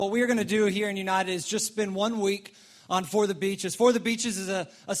What we're going to do here in United is just spend 1 week on For the Beaches. For the Beaches is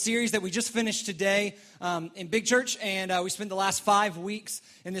a series that we just finished today in Big Church, and we spent the last 5 weeks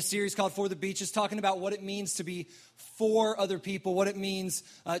in this series called For the Beaches, talking about what it means to be for other people, what it means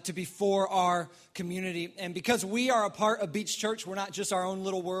to be for our community. And because we are a part of Beach Church, we're not just our own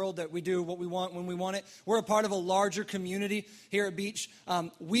little world that we do what we want when we want it. We're a part of a larger community here at Beach.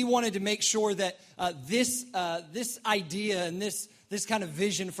 We wanted to make sure that this idea and this kind of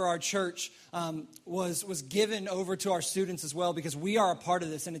vision for our church was given over to our students as well, because we are a part of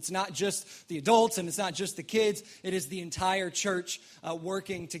this. And it's not just the adults and it's not just the kids. It is the entire church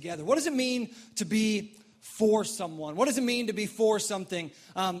working together. What does it mean to be for someone? What does it mean to be for something?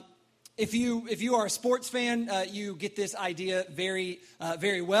 If you are a sports fan, you get this idea very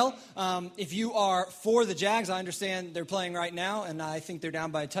well. If you are for the Jags, I understand they're playing right now, and I think they're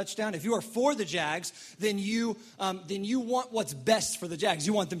down by a touchdown. If you are for the Jags, then you want what's best for the Jags.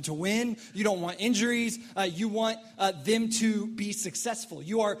 You want them to win. You don't want injuries. You want them to be successful.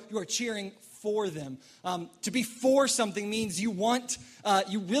 You are cheering for them. To be for something means you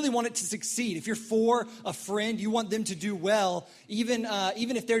really want it to succeed. If you're for a friend, you want them to do well, even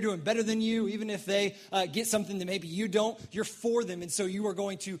if they're doing better than you, even if they get something that maybe you don't, you're for them. And so you are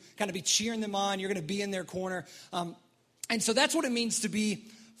going to kind of be cheering them on. You're going to be in their corner. And so that's what it means to be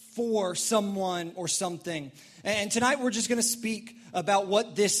for someone or something. And tonight we're just going to speak about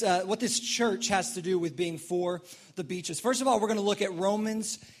what this church has to do with being for the Beaches. First of all, we're going to look at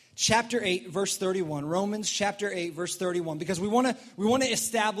Romans Chapter 8, verse 31. Romans chapter 8, verse 31. Because we want to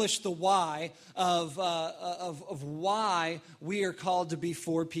establish the why of why we are called to be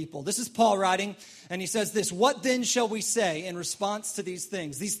for people. This is Paul writing, and he says this: "What then shall we say in response to these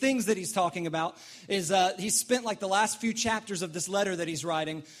things?" These things that he's talking about is he's spent like the last few chapters of this letter that he's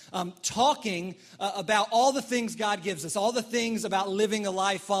writing talking about all the things God gives us, all the things about living a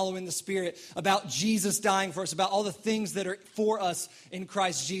life following the Spirit, about Jesus dying for us, about all the things that are for us in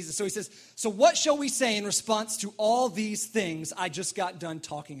Christ Jesus. So he says, so what shall we say in response to all these things I just got done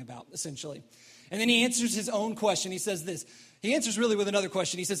talking about, essentially? And then he answers his own question. He says this. He answers really with another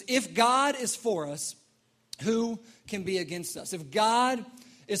question. He says, if God is for us, who can be against us? If God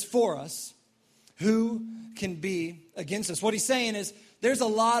is for us, who can be against us? What he's saying is there's a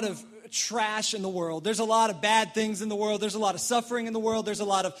lot of trash in the world. There's a lot of bad things in the world. There's a lot of suffering in the world. There's a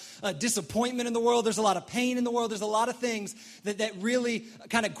lot of disappointment in the world. There's a lot of pain in the world. There's a lot of things that really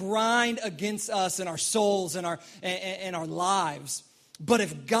kind of grind against us and our souls and our lives. But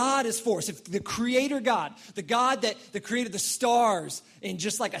if God is for us, if the Creator God, the God that created the stars in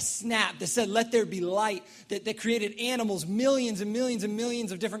just like a snap, that said, let there be light, that created animals, millions and millions and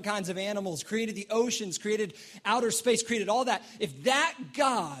millions of different kinds of animals, created the oceans, created outer space, created all that. If that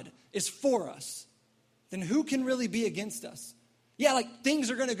God is for us, then who can really be against us? Yeah, like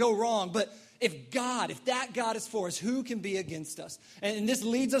things are going to go wrong, but if that God is for us, who can be against us? And this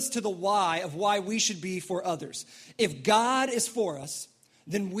leads us to the why of why we should be for others. If God is for us,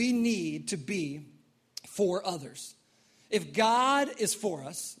 then we need to be for others. If God is for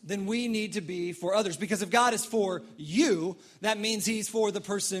us, then we need to be for others. Because if God is for you, that means he's for the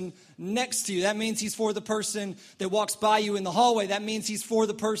person next to you. That means he's for the person that walks by you in the hallway. That means he's for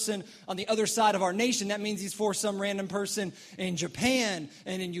the person on the other side of our nation. That means he's for some random person in Japan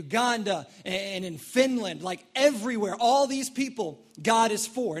and in Uganda and in Finland, like everywhere. All these people, God is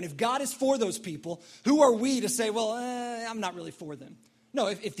for. And if God is for those people, who are we to say, well, I'm not really for them? No,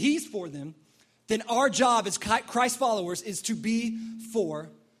 if he's for them, then our job as Christ followers is to be for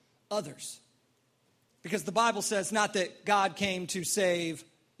others. Because the Bible says not that God came to save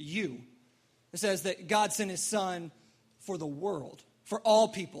you. It says that God sent his son for the world, for all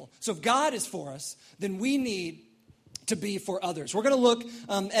people. So if God is for us, then we need to be for others. We're going to look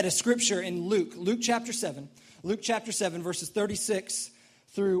at a scripture in Luke chapter 7. Luke chapter 7, verses 36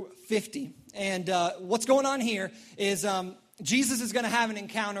 through 50. And what's going on here is Jesus is going to have an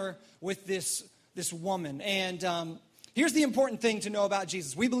encounter with this woman. And here's the important thing to know about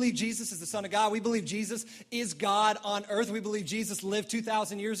Jesus. We believe Jesus is the Son of God. We believe Jesus is God on earth. We believe Jesus lived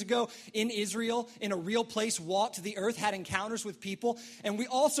 2,000 years ago in Israel, in a real place, walked the earth, had encounters with people. And we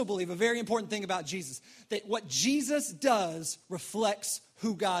also believe a very important thing about Jesus, that what Jesus does reflects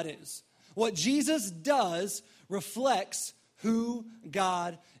who God is. What Jesus does reflects who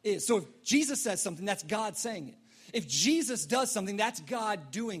God is. So if Jesus says something, that's God saying it. If Jesus does something, that's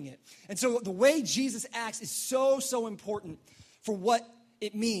God doing it. And so the way Jesus acts is so important for what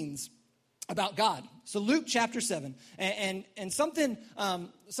it means about God. So Luke chapter 7, and something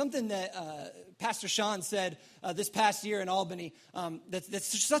that Pastor Sean said this past year in Albany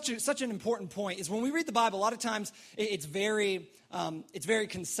that's such an important point is when we read the Bible, a lot of times it's very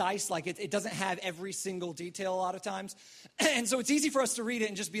concise, like it doesn't have every single detail a lot of times, and so it's easy for us to read it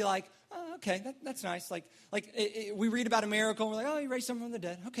and just be like, oh, okay, that's nice. We read about a miracle, and we're like, oh, he raised someone from the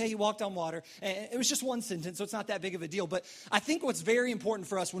dead. Okay, he walked on water. And it was just one sentence, so it's not that big of a deal. But I think what's very important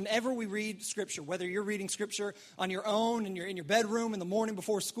for us, whenever we read Scripture, whether you're reading Scripture on your own, in your bedroom, in the morning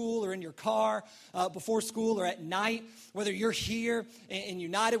before school, or in your car before school, or at night, whether you're here in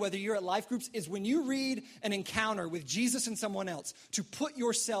United, whether you're at life groups, is when you read an encounter with Jesus and someone else, to put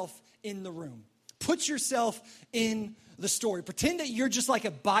yourself in the room. Put yourself in the story. Pretend that you're just like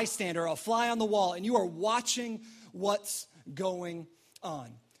a bystander, a fly on the wall, and you are watching what's going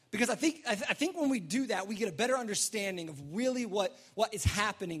on. Because I think when we do that, we get a better understanding of really what is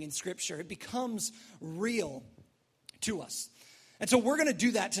happening in Scripture. It becomes real to us. And so we're going to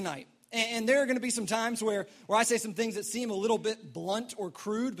do that tonight. And there are going to be some times where I say some things that seem a little bit blunt or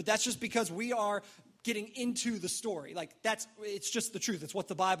crude, but that's just because we are getting into the story. It's just the truth. It's what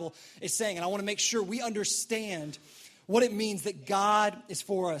the Bible is saying. And I want to make sure we understand what it means that God is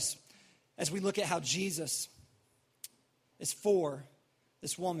for us as we look at how Jesus is for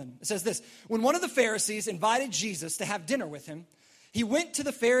this woman. It says this: when one of the Pharisees invited Jesus to have dinner with him, he went to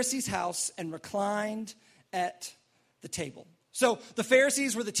the Pharisee's house and reclined at the table. So the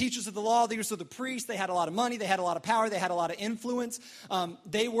Pharisees were the teachers of the law. These were the priests. They had a lot of money. They had a lot of power. They had a lot of influence.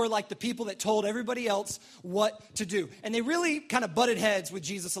 They were like the people that told everybody else what to do. And they really kind of butted heads with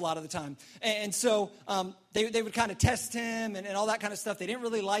Jesus a lot of the time. And so they would kind of test him and all that kind of stuff. They didn't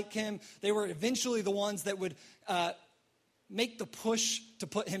really like him. They were eventually the ones that would make the push to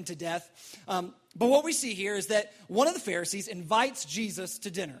put him to death. But what we see here is that one of the Pharisees invites Jesus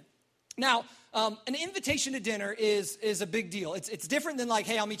to dinner. Now, an invitation to dinner is a big deal. It's different than like,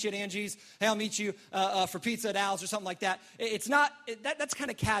 hey, I'll meet you at Angie's. Hey, I'll meet you for pizza at Al's or something like that. It's not, that's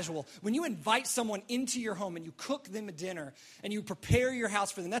kind of casual. When you invite someone into your home and you cook them a dinner and you prepare your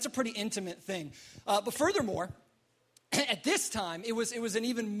house for them, that's a pretty intimate thing. But furthermore, at this time, it was an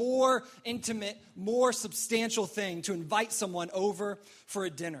even more intimate, more substantial thing to invite someone over for a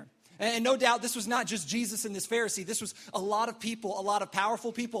dinner. And no doubt this was not just Jesus and this Pharisee. This was a lot of people, a lot of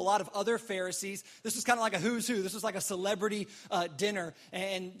powerful people, a lot of other Pharisees. This was kind of like a who's who. This was like a celebrity dinner.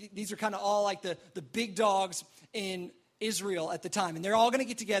 And these are kind of all like the big dogs in Israel at the time. And they're all going to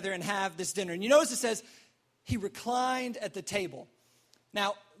get together and have this dinner. And you notice it says, he reclined at the table.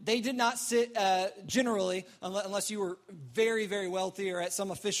 Now, they did not sit generally, unless you were very, very wealthy or at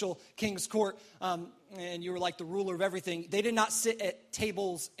some official king's court, and you were like the ruler of everything. They did not sit at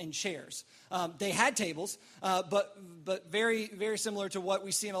tables and chairs. They had tables, but very, very similar to what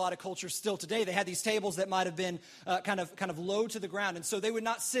we see in a lot of cultures still today. They had these tables that might have been kind of low to the ground, and so they would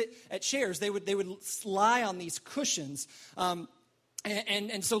not sit at chairs. They would lie on these cushions.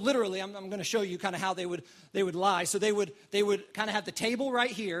 And so literally, I'm going to show you kind of how they would lie. So they would kind of have the table right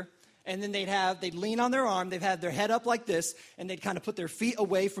here, and then they'd lean on their arm, they'd have their head up like this, and they'd kind of put their feet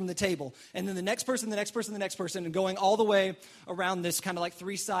away from the table. And then the next person, and going all the way around this kind of like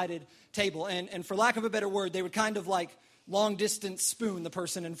three-sided table. And for lack of a better word, they would kind of like long distance spoon the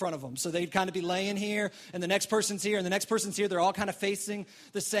person in front of them. So they'd kind of be laying here, and the next person's here, and the next person's here. They're all kind of facing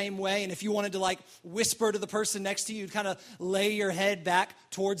the same way. And if you wanted to like whisper to the person next to you, you'd kind of lay your head back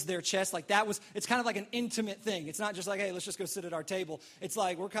towards their chest. Like it's kind of like an intimate thing. It's not just like, hey, let's just go sit at our table. It's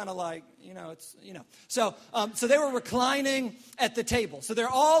like, we're kind of like, So they were reclining at the table. So they're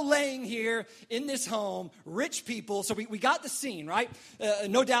all laying here in this home, rich people. So we got the scene, right?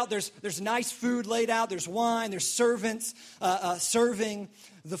 No doubt there's nice food laid out. There's wine, there's servants serving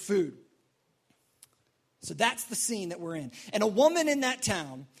the food. So that's the scene that we're in. And a woman in that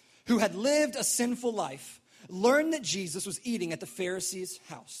town who had lived a sinful life learned that Jesus was eating at the Pharisee's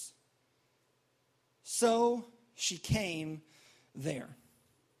house. So she came there.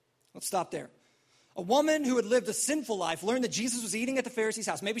 Let's stop there. A woman who had lived a sinful life learned that Jesus was eating at the Pharisee's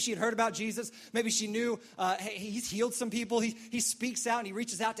house. Maybe she had heard about Jesus. Maybe she knew, hey, he's healed some people. He speaks out and he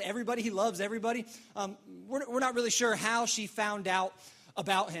reaches out to everybody. He loves everybody. We're not really sure how she found out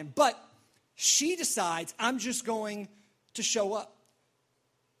about him. But she decides, I'm just going to show up.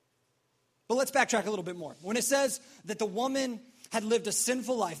 But let's backtrack a little bit more. When it says that the woman had lived a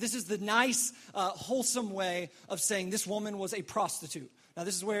sinful life, this is the nice, wholesome way of saying this woman was a prostitute. Now,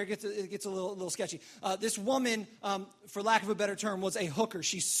 this is where it gets a little sketchy. This woman, for lack of a better term, was a hooker.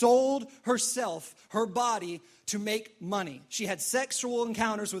 She sold herself, her body, to make money. She had sexual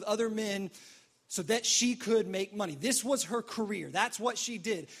encounters with other men so that she could make money. This was her career. That's what she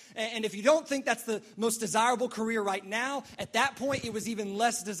did. And if you don't think that's the most desirable career right now, at that point it was even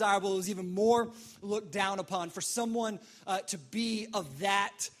less desirable. It was even more looked down upon for someone to be of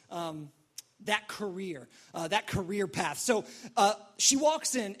that career path. So she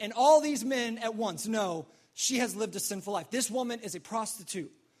walks in, and all these men at once know she has lived a sinful life. This woman is a prostitute.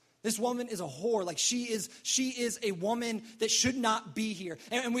 This woman is a whore. Like she is a woman that should not be here.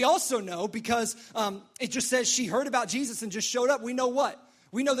 And we also know, because it just says she heard about Jesus and just showed up. We know what?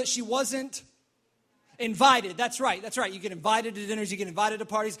 We know that she wasn't invited. That's right. You get invited to dinners. You get invited to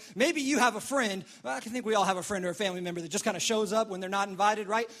parties. Maybe you have a friend. Well, I think we all have a friend or a family member that just kind of shows up when they're not invited,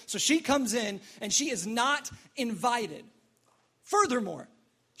 right? So she comes in and she is not invited. Furthermore,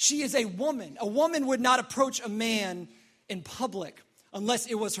 she is a woman. A woman would not approach a man in public. Unless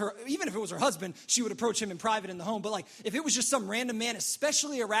it was her, even if it was her husband, she would approach him in private in the home. But like, if it was just some random man,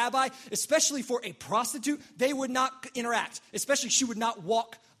 especially a rabbi, especially for a prostitute, they would not interact. Especially, she would not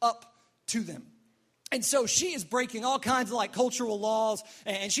walk up to them. And so she is breaking all kinds of like cultural laws,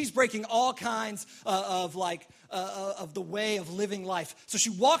 and she's breaking all kinds of the way of living life. So she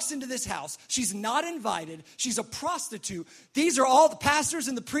walks into this house. She's not invited. She's a prostitute. These are all the pastors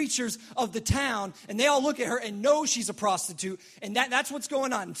and the preachers of the town, and they all look at her and know she's a prostitute, and that's what's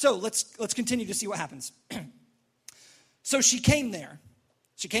going on. So let's continue to see what happens. So she came there.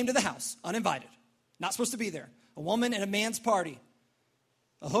 She came to the house, uninvited, not supposed to be there. A woman at a man's party,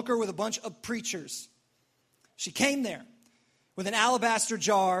 a hooker with a bunch of preachers. She came there with an alabaster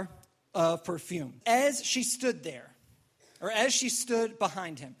jar of perfume. As she stood there, or as she stood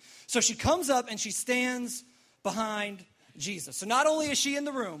behind him. So she comes up and she stands behind Jesus. So not only is she in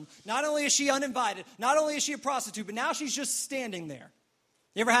the room, not only is she uninvited, not only is she a prostitute, but now she's just standing there.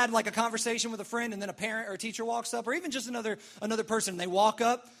 You ever had like a conversation with a friend and then a parent or a teacher walks up, or even just another person, and they walk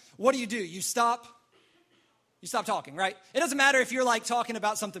up? What do? You stop talking, right? It doesn't matter if you're like talking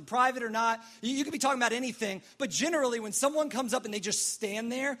about something private or not. You could be talking about anything. But generally, when someone comes up and they just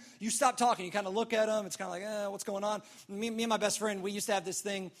stand there, you stop talking. You kind of look at them. It's kind of like, what's going on? Me and my best friend, we used to have this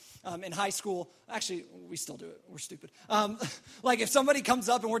thing in high school. Actually, we still do it. We're stupid. Like if somebody comes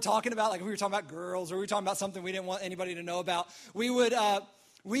up and we're talking about, like if we were talking about girls or we were talking about something we didn't want anybody to know about, we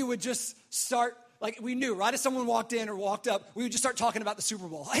would just start. Like we knew, right? If someone walked in or walked up, we would just start talking about the Super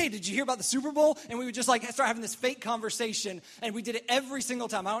Bowl. Hey, did you hear about the Super Bowl? And we would just like start having this fake conversation. And we did it every single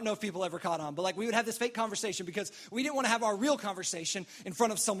time. I don't know if people ever caught on, but like we would have this fake conversation because we didn't want to have our real conversation in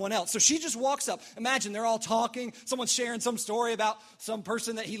front of someone else. So she just walks up. Imagine they're all talking. Someone's sharing some story about some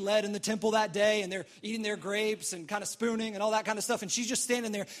person that he led in the temple that day. And they're eating their grapes and kind of spooning and all that kind of stuff. And she's just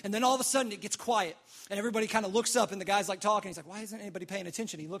standing there. And then all of a sudden it gets quiet. And everybody kind of looks up and the guy's like talking. He's like, why isn't anybody paying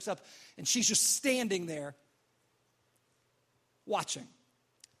attention? He looks up and she's just standing there watching.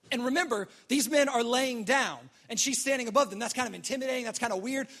 And remember, these men are laying down and she's standing above them. That's kind of intimidating. That's kind of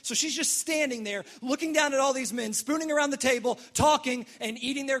weird. So she's just standing there looking down at all these men, spooning around the table, talking and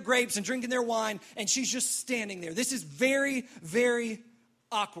eating their grapes and drinking their wine. And she's just standing there. This is very, very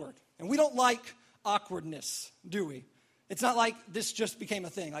awkward. And we don't like awkwardness, do we? It's not like this just became a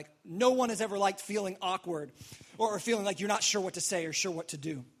thing. Like no one has ever liked feeling awkward or feeling like you're not sure what to say or sure what to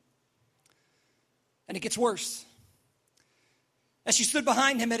do. And it gets worse. As she stood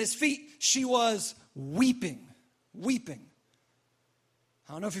behind him at his feet, she was weeping.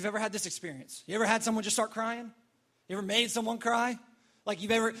 I don't know if you've ever had this experience. You ever had someone just start crying? You ever made someone cry? Like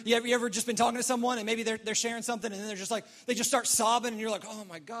you ever just been talking to someone and maybe they're sharing something and then they're just like, they just start sobbing and you're like, oh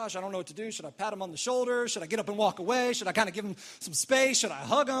my gosh, I don't know what to do. Should I pat them on the shoulder? Should I get up and walk away? Should I kind of give them some space? Should I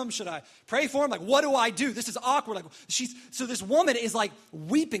hug them? Should I pray for them? Like, what do I do? This is awkward. Like so this woman is like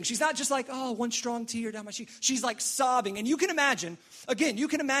weeping. She's not just like, oh, one strong tear down my cheek. She's like sobbing. And you can imagine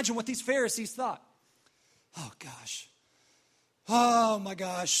what these Pharisees thought. Oh gosh. Oh my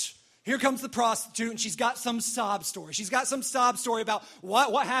gosh. Here comes the prostitute, and she's got some sob story. She's got some sob story about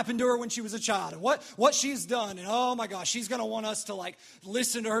what happened to her when she was a child and what she's done. And oh my gosh, she's going to want us to like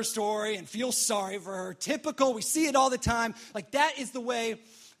listen to her story and feel sorry for her. Typical, we see it all the time. Like that is the way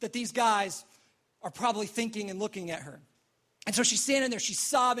that these guys are probably thinking and looking at her. And so she's standing there, she's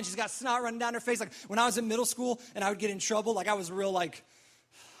sobbing, she's got snot running down her face. Like when I was in middle school and I would get in trouble, like I was real like,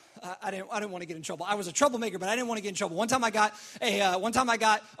 I didn't want to get in trouble. I was a troublemaker, but I didn't want to get in trouble. One time I got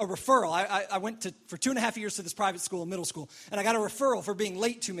a referral. I went for 2.5 years to this private school, middle school, and I got a referral for being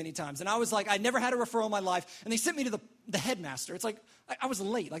late too many times. And I was like, I never had a referral in my life. And they sent me to the the headmaster. It's like, I was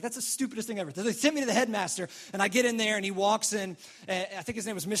late. Like, that's the stupidest thing ever. They sent me to the headmaster, and I get in there, and he walks in, and I think his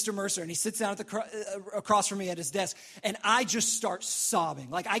name was Mr. Mercer, and he sits down at across from me at his desk, and I just start sobbing.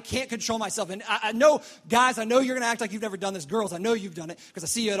 Like, I can't control myself. And I know, guys, I know you're going to act like you've never done this. Girls, I know you've done it, because I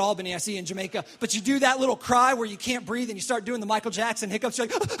see you at Albany, I see you in Jamaica. But you do that little cry where you can't breathe, and you start doing the Michael Jackson hiccups. You're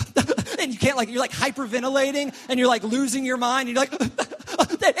like, and you can't, like, you're like hyperventilating, and you're like losing your mind. You're like,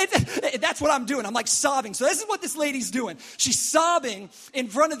 that's what I'm doing. I'm like sobbing. So this is what this lady's doing. She's sobbing in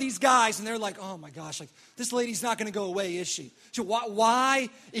front of these guys, and they're like, oh my gosh, like, this lady's not going to go away, is she? So why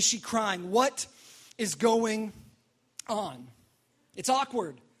is she crying? What is going on? It's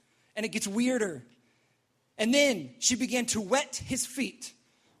awkward, and it gets weirder. And then she began to wet his feet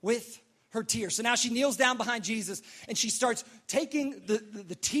with her tears. So now she kneels down behind Jesus, and she starts taking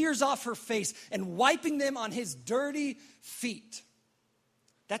the tears off her face and wiping them on his dirty feet.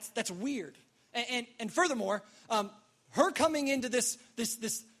 That's weird. And furthermore, her coming into this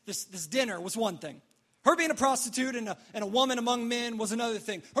dinner was one thing. Her being a prostitute and a woman among men was another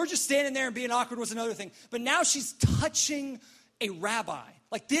thing. Her just standing there and being awkward was another thing. But now she's touching a rabbi.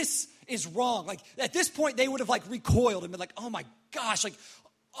 Like, this is wrong. Like, at this point, they would have like recoiled and been like, oh my gosh, like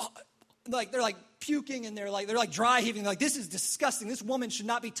they're like puking, and they're like dry heaving. They're like, this is disgusting. This woman should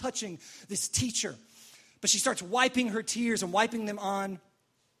not be touching this teacher. But she starts wiping her tears and wiping them on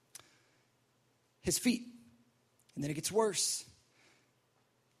his feet. And then it gets worse.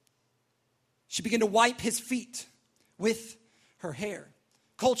 She began to wipe his feet with her hair.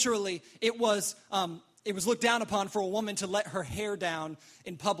 Culturally, it was looked down upon for a woman to let her hair down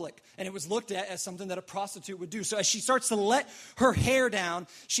in public. And it was looked at as something that a prostitute would do. So as she starts to let her hair down,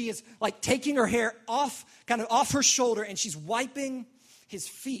 she is like taking her hair off her shoulder, and she's wiping his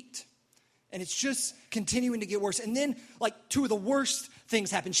feet. And it's just continuing to get worse. And then, like, two of the worst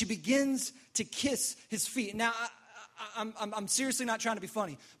things happen. She begins to kiss his feet. Now, I'm seriously not trying to be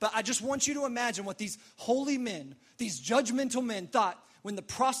funny, but I just want you to imagine what these holy men, these judgmental men, thought when the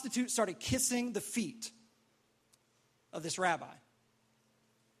prostitute started kissing the feet of this rabbi.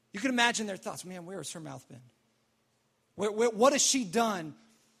 You can imagine their thoughts. Man, where has her mouth been? What has she done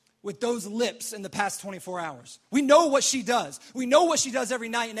with those lips in the past 24 hours? We know what she does. We know what she does every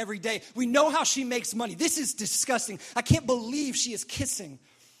night and every day. We know how she makes money. This is disgusting. I can't believe she is kissing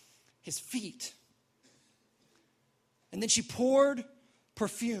his feet. And then she poured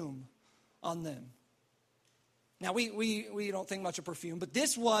perfume on them. Now, we don't think much of perfume, but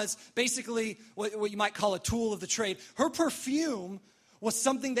this was basically what you might call a tool of the trade. Her perfume was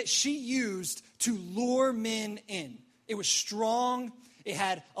something that she used to lure men in. It was strong. It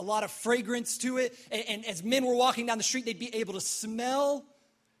had a lot of fragrance to it. And as men were walking down the street, they'd be able to smell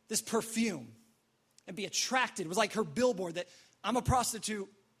this perfume and be attracted. It was like her billboard that, I'm a prostitute,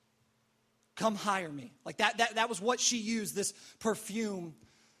 come hire me. Like that was what she used this perfume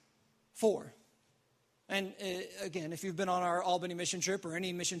for. And again, if you've been on our Albany mission trip or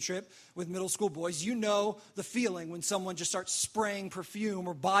any mission trip with middle school boys, you know the feeling when someone just starts spraying perfume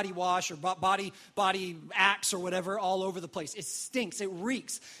or body wash or body Axe or whatever all over the place. It stinks. It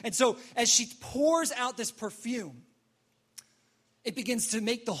reeks. And so as she pours out this perfume, it begins to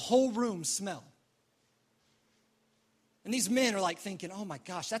make the whole room smell. And these men are like thinking, oh my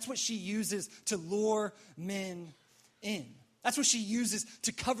gosh, that's what she uses to lure men in. That's what she uses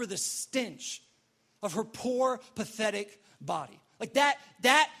to cover the stench of her poor, pathetic body. Like that,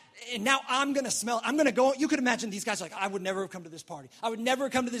 and now I'm going to smell, I'm going to go, you could imagine these guys like, I would never have come to this party. I would never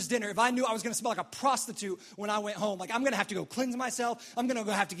have come to this dinner if I knew I was going to smell like a prostitute when I went home. Like, I'm going to have to go cleanse myself. I'm going to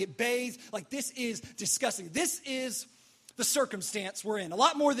go have to get bathed. Like, this is disgusting. This is the circumstance we're in. A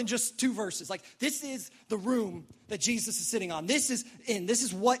lot more than just 2 verses. Like, this is the room that Jesus is sitting on. This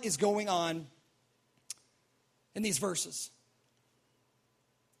is what is going on in these verses.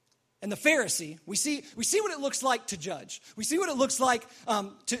 And the Pharisee, we see what it looks like to judge. We see what it looks like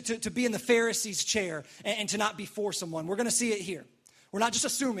to be in the Pharisee's chair and to not be for someone. We're going to see it here. We're not just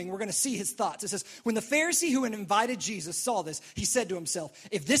assuming, we're going to see his thoughts. It says, when the Pharisee who had invited Jesus saw this, he said to himself,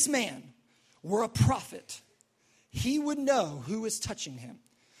 if this man were a prophet, he would know who is touching him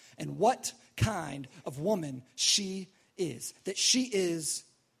and what kind of woman she is, that she is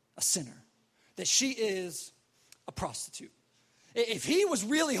a sinner, that she is a prostitute. If he was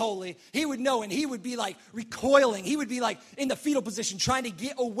really holy, he would know, and he would be like recoiling. He would be like in the fetal position trying to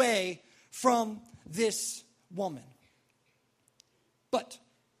get away from this woman. But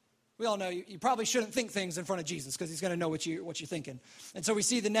we all know you probably shouldn't think things in front of Jesus because he's going to know what you're thinking. And so we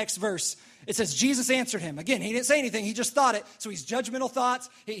see the next verse. It says, Jesus answered him. Again, he didn't say anything. He just thought it. So he's judgmental thoughts.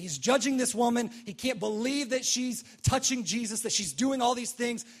 He's judging this woman. He can't believe that she's touching Jesus, that she's doing all these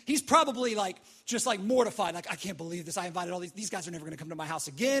things. He's probably just mortified. I can't believe this. I invited all these guys are never going to come to my house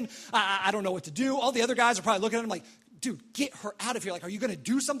again. I don't know what to do. All the other guys are probably looking at him like, dude, get her out of here. Are you going to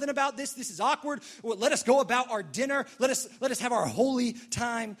do something about this? This is awkward. Well, let us go about our dinner. Let us have our holy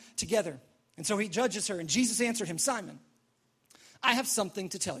time together. And so he judges her, and Jesus answered him, Simon, I have something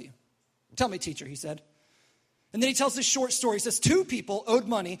to tell you. Tell me, teacher, he said. And then he tells this short story. He says, 2 people owed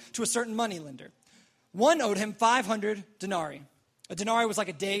money to a certain moneylender. One owed him 500 denarii. A denarii was like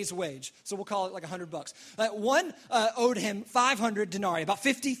a day's wage, so we'll call it like $100. One owed him 500 denarii, about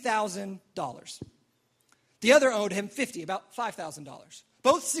 $50,000. The other owed him 50, about $5,000.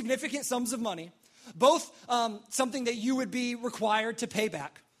 Both significant sums of money, both something that you would be required to pay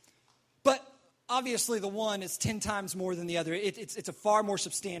back. But obviously the one is 10 times more than the other. It's a far more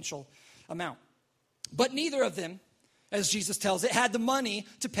substantial amount. But neither of them, as Jesus tells it, had the money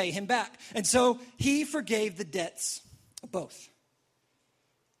to pay him back. And so he forgave the debts of both.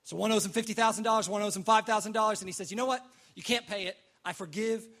 So one owes him $50,000, one owes him $5,000, and he says, you know what? You can't pay it. I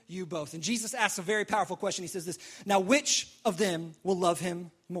forgive you both. And Jesus asks a very powerful question. He says this, now which of them will love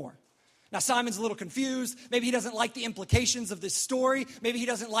him more? Now Simon's a little confused. Maybe he doesn't like the implications of this story. Maybe he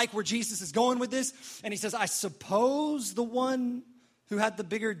doesn't like where Jesus is going with this. And he says, I suppose the one who had the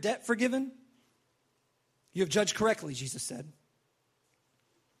bigger debt forgiven? You have judged correctly, Jesus said.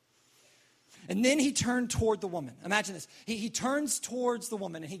 And then he turned toward the woman. Imagine this. He turns towards the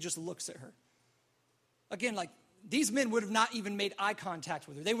woman and he just looks at her. Again, these men would have not even made eye contact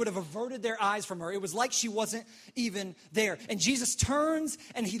with her. They would have averted their eyes from her. It was like she wasn't even there. And Jesus turns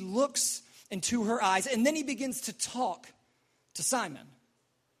and he looks into her eyes. And then he begins to talk to Simon.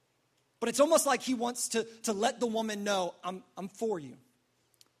 But it's almost like he wants to let the woman know, I'm for you.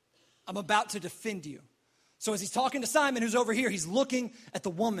 I'm about to defend you. So as he's talking to Simon, who's over here, he's looking at the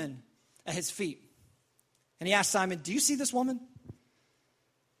woman at his feet. And he asks Simon, do you see this woman?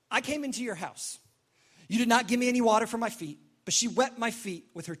 I came into your house. You did not give me any water for my feet, but she wet my feet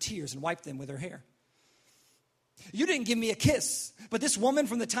with her tears and wiped them with her hair. You didn't give me a kiss, but this woman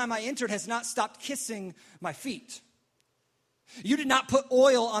from the time I entered has not stopped kissing my feet. You did not put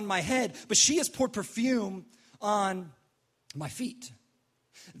oil on my head, but she has poured perfume on my feet.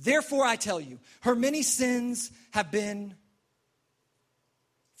 Therefore, I tell you, her many sins have been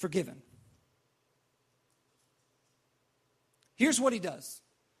forgiven. Here's what he does.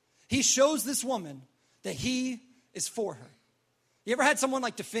 He shows this woman that he is for her. You ever had someone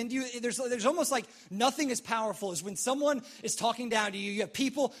defend you? There's almost nothing as powerful as when someone is talking down to you. You have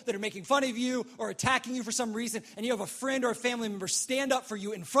people that are making fun of you or attacking you for some reason, and you have a friend or a family member stand up for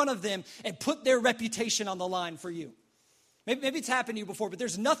you in front of them and put their reputation on the line for you. Maybe it's happened to you before, but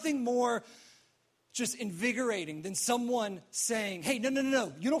there's nothing more just invigorating than someone saying, hey,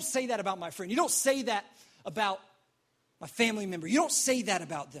 no, you don't say that about my friend. You don't say that about my family member. You don't say that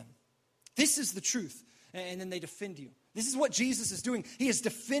about them. This is the truth. And then they defend you. This is what Jesus is doing. He is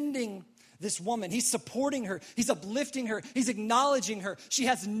defending this woman. He's supporting her. He's uplifting her. He's acknowledging her. She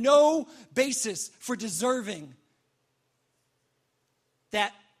has no basis for deserving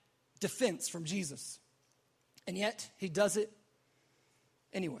that defense from Jesus. And yet, he does it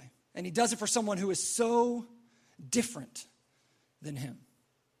anyway. And he does it for someone who is so different than him.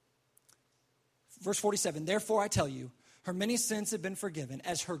 Verse 47, therefore I tell you, her many sins have been forgiven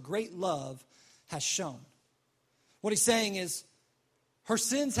as her great love has shown. What he's saying is, her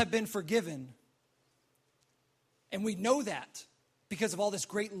sins have been forgiven. And we know that because of all this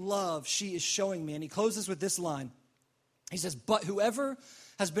great love she is showing me. And he closes with this line. He says, but whoever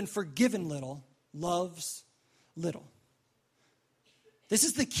has been forgiven little loves little. This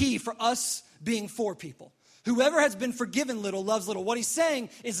is the key for us being for people. Whoever has been forgiven little loves little. What he's saying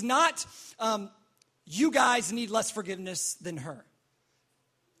is not, you guys need less forgiveness than her.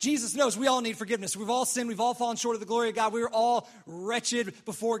 Jesus knows we all need forgiveness. We've all sinned. We've all fallen short of the glory of God. We're all wretched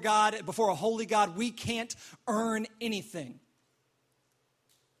before God, before a holy God. We can't earn anything.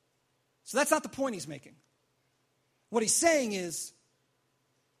 So that's not the point he's making. What he's saying is,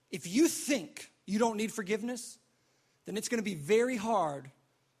 if you think you don't need forgiveness, then it's going to be very hard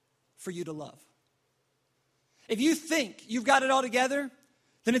for you to love. If you think you've got it all together,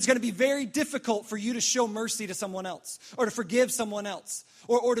 then it's going to be very difficult for you to show mercy to someone else or to forgive someone else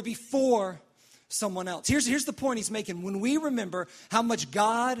or to be for someone else. Here's the point he's making. When we remember how much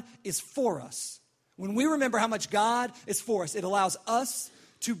God is for us, when we remember how much God is for us, it allows us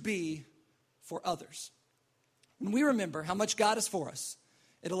to be for others. When we remember how much God is for us,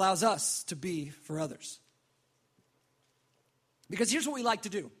 it allows us to be for others. Because here's what we like to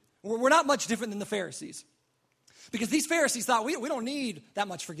do. We're not much different than the Pharisees. Because these Pharisees thought we don't need that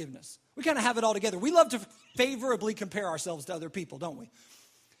much forgiveness. We kind of have it all together. We love to favorably compare ourselves to other people, don't we?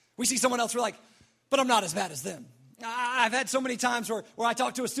 We see someone else, we're like, but I'm not as bad as them. I've had so many times where I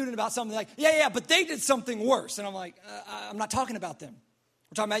talk to a student about something like, yeah, but they did something worse. And I'm like, I'm not talking about them.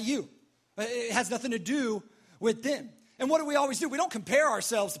 We're talking about you. It has nothing to do with them. And what do we always do? We don't compare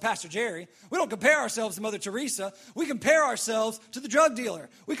ourselves to Pastor Jerry. We don't compare ourselves to Mother Teresa. We compare ourselves to the drug dealer.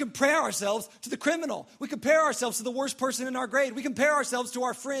 We compare ourselves to the criminal. We compare ourselves to the worst person in our grade. We compare ourselves to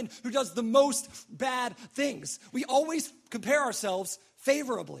our friend who does the most bad things. We always compare ourselves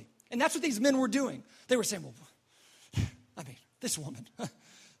favorably. And that's what these men were doing. They were saying, well, this woman,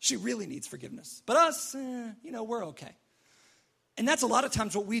 she really needs forgiveness. But us, we're okay. And that's a lot of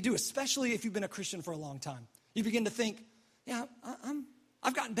times what we do, especially if you've been a Christian for a long time. You begin to think, yeah,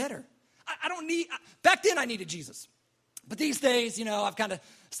 I've gotten better. I don't need, back then I needed Jesus. But these days, I've kind of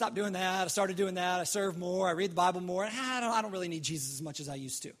stopped doing that. I started doing that. I serve more. I read the Bible more. And I don't really need Jesus as much as I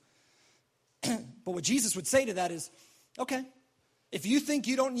used to. But what Jesus would say to that is, okay, if you think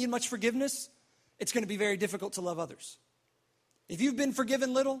you don't need much forgiveness, it's going to be very difficult to love others. If you've been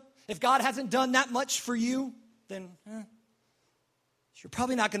forgiven little, if God hasn't done that much for you, then you're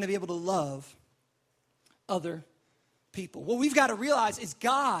probably not going to be able to love other people. What we've got to realize is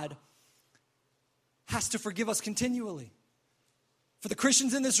God has to forgive us continually. For the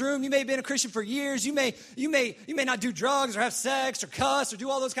Christians in this room, you may have been a Christian for years. You may not do drugs or have sex or cuss or do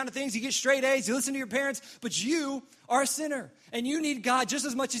all those kind of things. You get straight A's, you listen to your parents, but you are a sinner. And you need God just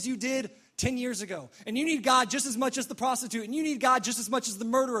as much as you did 10 years ago. And you need God just as much as the prostitute. And you need God just as much as the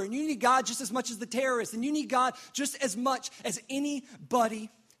murderer. And you need God just as much as the terrorist. And you need God just as much as anybody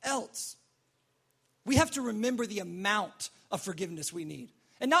else. We have to remember the amount of forgiveness we need.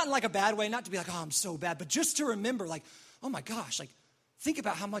 And not in like a bad way, not to be like, oh, I'm so bad, but just to remember like, oh my gosh, like think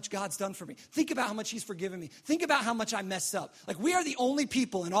about how much God's done for me. Think about how much he's forgiven me. Think about how much I messed up. Like we are the only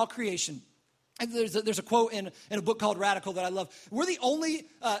people in all creation. And there's a quote in a book called Radical that I love. We're the only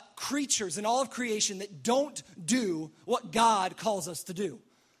creatures in all of creation that don't do what God calls us to do.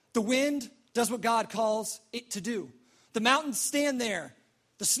 The wind does what God calls it to do. The mountains stand there.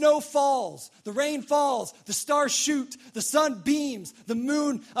 The snow falls, the rain falls, the stars shoot, the sun beams, the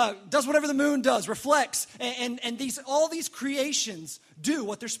moon does whatever the moon does, reflects, and all these creations do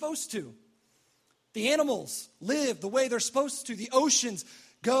what they're supposed to. The animals live the way they're supposed to. The oceans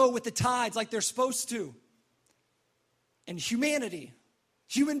go with the tides like they're supposed to. And humanity,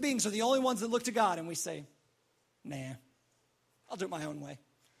 human beings are the only ones that look to God and we say, nah, I'll do it my own way.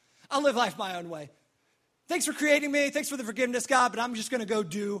 I'll live life my own way. Thanks for creating me. Thanks for the forgiveness, God, but I'm just going to go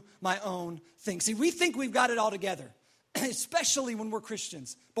do my own thing. See, we think we've got it all together, especially when we're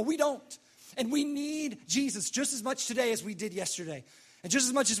Christians, but we don't. And we need Jesus just as much today as we did yesterday, and just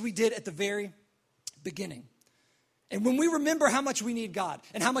as much as we did at the very beginning. And when we remember how much we need God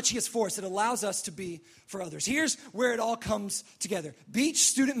and how much he is for us, it allows us to be for others. Here's where it all comes together. Beach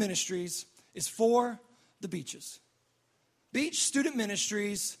Student Ministries is for the beaches. Beach Student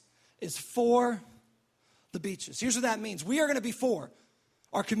Ministries is for the beaches. Here's what that means. We are going to be for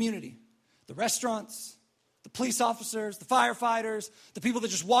our community, the restaurants, the police officers, the firefighters, the people that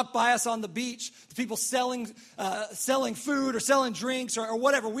just walk by us on the beach, the people selling food or selling drinks or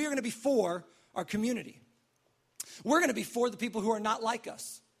whatever. We are going to be for our community. We're going to be for the people who are not like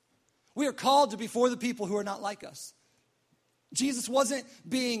us. We are called to be for the people who are not like us. Jesus wasn't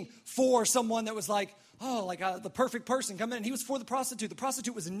being for someone that was like, the perfect person come in. He was for the prostitute. The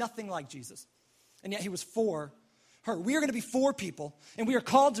prostitute was nothing like Jesus. And yet he was for her. We are going to be for people, and we are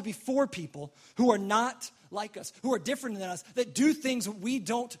called to be for people who are not like us, who are different than us, that do things we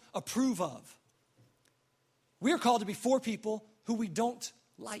don't approve of. We are called to be for people who we don't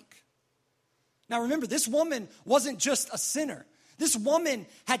like. Now remember, this woman wasn't just a sinner. This woman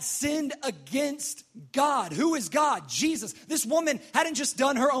had sinned against God. Who is God? Jesus. This woman hadn't just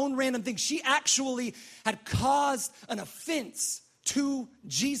done her own random thing. She actually had caused an offense to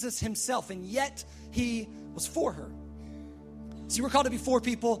Jesus himself, and yet he was for her. See, we're called to be for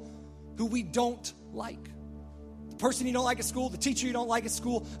people who we don't like. The person you don't like at school, the teacher you don't like at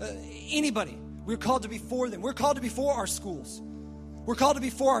school, anybody. We're called to be for them. We're called to be for our schools. We're called to be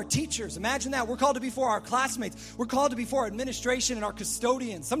for our teachers. Imagine that. We're called to be for our classmates. We're called to be for our administration and our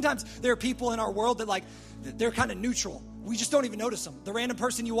custodians. Sometimes there are people in our world that they're kind of neutral. We just don't even notice them. The random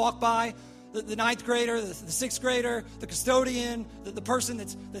person you walk by, the ninth grader, the sixth grader, the custodian, the person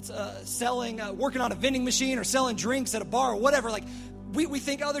that's selling, working on a vending machine or selling drinks at a bar or whatever. We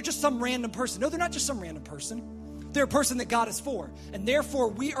think, they're just some random person. No, they're not just some random person. They're a person that God is for. And therefore,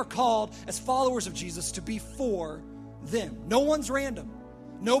 we are called as followers of Jesus to be for them. No one's random.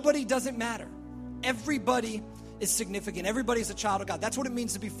 Nobody doesn't matter. Everybody is significant. Everybody is a child of God. That's what it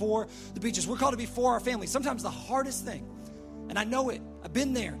means to be for the beaches. We're called to be for our family. Sometimes the hardest thing, and I know it, I've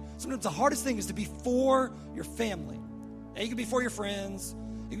been there. Sometimes the hardest thing is to be for your family. Now, you can be for your friends.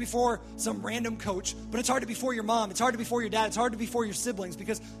 You can be for some random coach, but it's hard to be for your mom. It's hard to be for your dad. It's hard to be for your siblings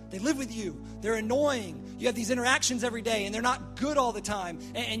because they live with you. They're annoying. You have these interactions every day, and they're not good all the time.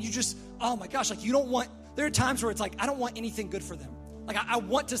 And you just, oh my gosh, like you don't want, there are times where it's like, I don't want anything good for them. Like I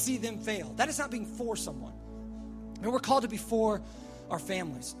want to see them fail. That is not being for someone. And we're called to be for our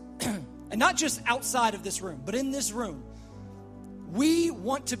families. And not just outside of this room, but in this room. We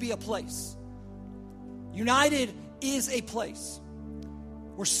want to be a place. United is a place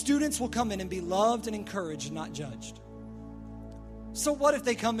where students will come in and be loved and encouraged and not judged. So what if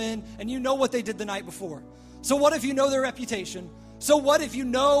they come in and you know what they did the night before? So what if you know their reputation? So what if you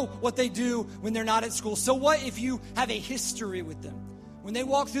know what they do when they're not at school? So what if you have a history with them? When they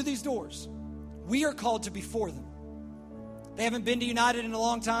walk through these doors, we are called to be for them. They haven't been to United in a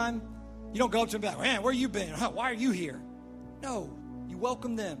long time. You don't go up to them and be like, man, where you been? Why are you here? No, you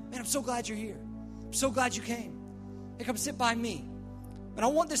welcome them. Man, I'm so glad you're here. I'm so glad you came. Hey, come sit by me. And I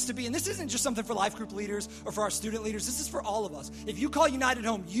want this to be, and this isn't just something for life group leaders or for our student leaders. This is for all of us. If you call United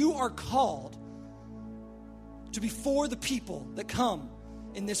home, you are called to be for the people that come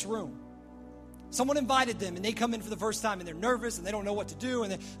in this room. Someone invited them and they come in for the first time and they're nervous and they don't know what to do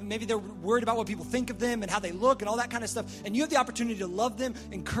and maybe they're worried about what people think of them and how they look and all that kind of stuff. And you have the opportunity to love them,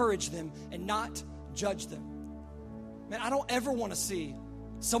 encourage them, and not judge them. Man, I don't ever want to see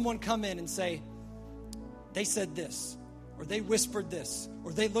someone come in and say, they said this, or they whispered this,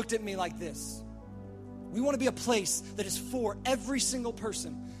 or they looked at me like this. We want to be a place that is for every single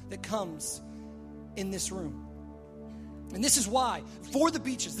person that comes in this room. And this is why, For the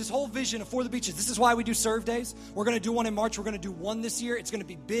Beaches, this whole vision of For the Beaches, this is why we do serve days. We're going to do one in March. We're going to do one this year. It's going to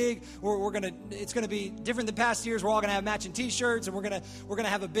be big. It's going to be different than past years. We're all going to have matching T-shirts, and we're going to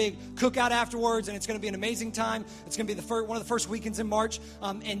have a big cookout afterwards, and it's going to be an amazing time. It's going to be one of the first weekends in March,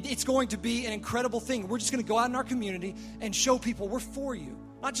 and it's going to be an incredible thing. We're just going to go out in our community and show people we're for you,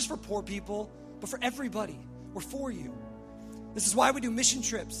 not just for poor people, but for everybody. We're for you. This is why we do mission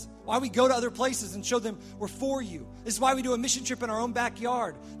trips, why we go to other places and show them we're for you. This is why we do a mission trip in our own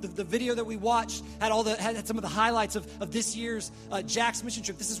backyard. The video that we watched had some of the highlights of this year's Jack's mission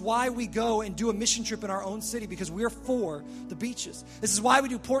trip. This is why we go and do a mission trip in our own city, because we're for the beaches. This is why we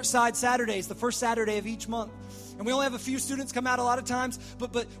do Portside Saturdays, the first Saturday of each month. And we only have a few students come out a lot of times,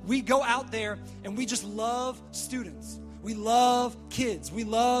 but we go out there and we just love students. We love kids. We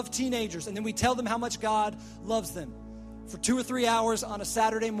love teenagers. And then we tell them how much God loves them. For 2 or 3 hours on a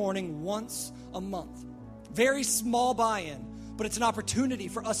Saturday morning once a month. Very small buy-in, but it's an opportunity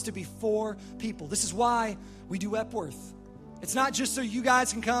for us to be for people. This is why we do Epworth. It's not just so you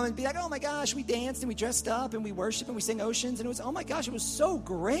guys can come and be like, oh my gosh, we danced and we dressed up and we worshiped and we sang Oceans and it was, oh my gosh, it was so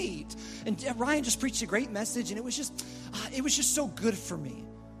great. And Ryan just preached a great message and it was just so good for me.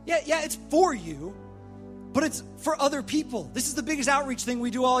 Yeah, it's for you. But it's for other people. This is the biggest outreach thing we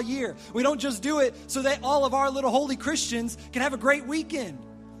do all year. We don't just do it so that all of our little holy Christians can have a great weekend.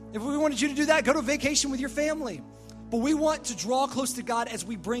 If we wanted you to do that, go to vacation with your family. But we want to draw close to God as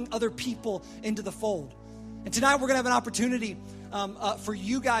we bring other people into the fold. And tonight we're going to have an opportunity for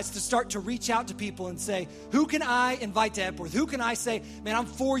you guys to start to reach out to people and say, who can I invite to Epworth? Who can I say, man, I'm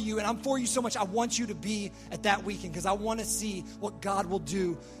for you and I'm for you so much. I want you to be at that weekend because I want to see what God will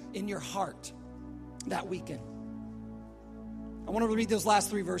do in your heart that weekend. I want to read those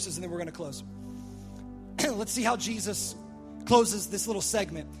last 3 verses and then we're going to close. Let's see how Jesus closes this little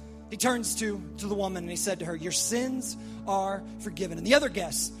segment. He turns to the woman and he said to her, your sins are forgiven. And the other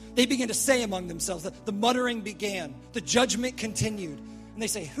guests, they began to say among themselves, the muttering began, the judgment continued. And they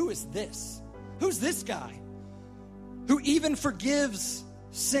say, who is this? Who's this guy who even forgives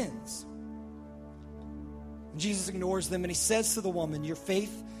sins? And Jesus ignores them and he says to the woman, your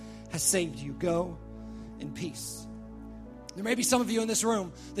faith has saved you. Go in peace. There may be some of you in this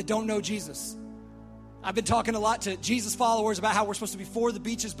room that don't know Jesus. I've been talking a lot to Jesus followers about how we're supposed to be for the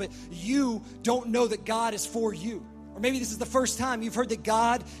beaches, but you don't know that God is for you. Or maybe this is the first time you've heard that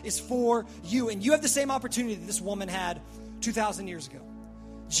God is for you, and you have the same opportunity that this woman had 2,000 years ago.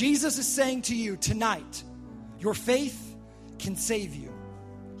 Jesus is saying to you tonight, your faith can save you.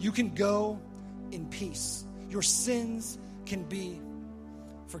 You can go in peace. Your sins can be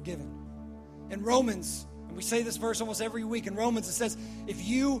forgiven. In Romans, and we say this verse almost every week, in Romans it says, if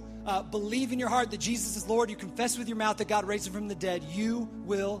you believe in your heart that Jesus is Lord, you confess with your mouth that God raised him from the dead, you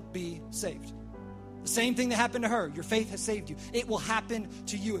will be saved. The same thing that happened to her. Your faith has saved you. It will happen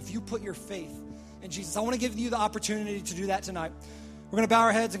to you if you put your faith in Jesus. I want to give you the opportunity to do that tonight. We're going to bow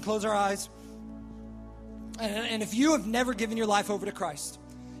our heads and close our eyes. And if you have never given your life over to Christ,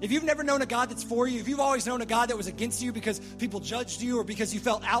 if you've never known a God that's for you, if you've always known a God that was against you because people judged you, or because you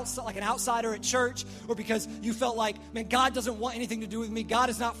felt like an outsider at church, or because you felt like, man, God doesn't want anything to do with me, God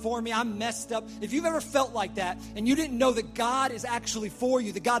is not for me, I'm messed up. If you've ever felt like that and you didn't know that God is actually for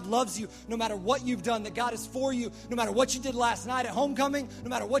you, that God loves you no matter what you've done, that God is for you no matter what you did last night at homecoming, no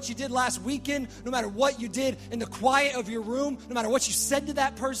matter what you did last weekend, no matter what you did in the quiet of your room, no matter what you said to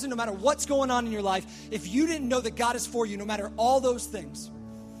that person, no matter what's going on in your life, if you didn't know that God is for you no matter all those things,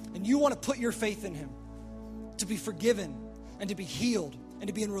 and you want to put your faith in him to be forgiven and to be healed and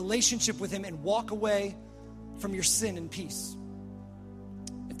to be in relationship with him and walk away from your sin in peace.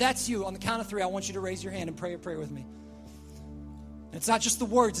 If that's you, on the count of 3, I want you to raise your hand and pray a prayer with me. And it's not just the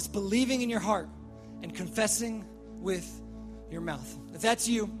words, it's believing in your heart and confessing with your mouth. If that's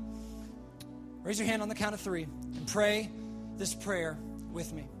you, raise your hand on the count of 3 and pray this prayer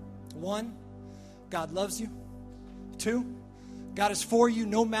with me. 1, God loves you. 2, God is for you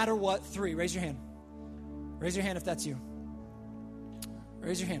no matter what. 3, raise your hand. Raise your hand if that's you.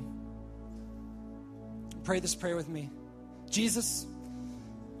 Raise your hand. Pray this prayer with me. Jesus,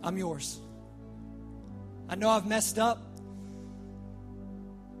 I'm yours. I know I've messed up.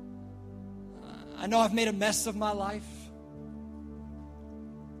 I know I've made a mess of my life.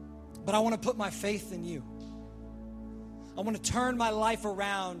 But I want to put my faith in you. I want to turn my life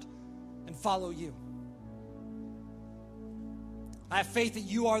around and follow you. I have faith that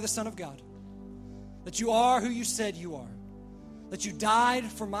you are the Son of God, that you are who you said you are, that you died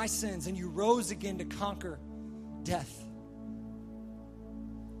for my sins and you rose again to conquer death.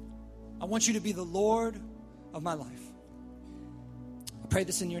 I want you to be the Lord of my life. I pray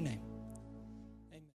this in your name.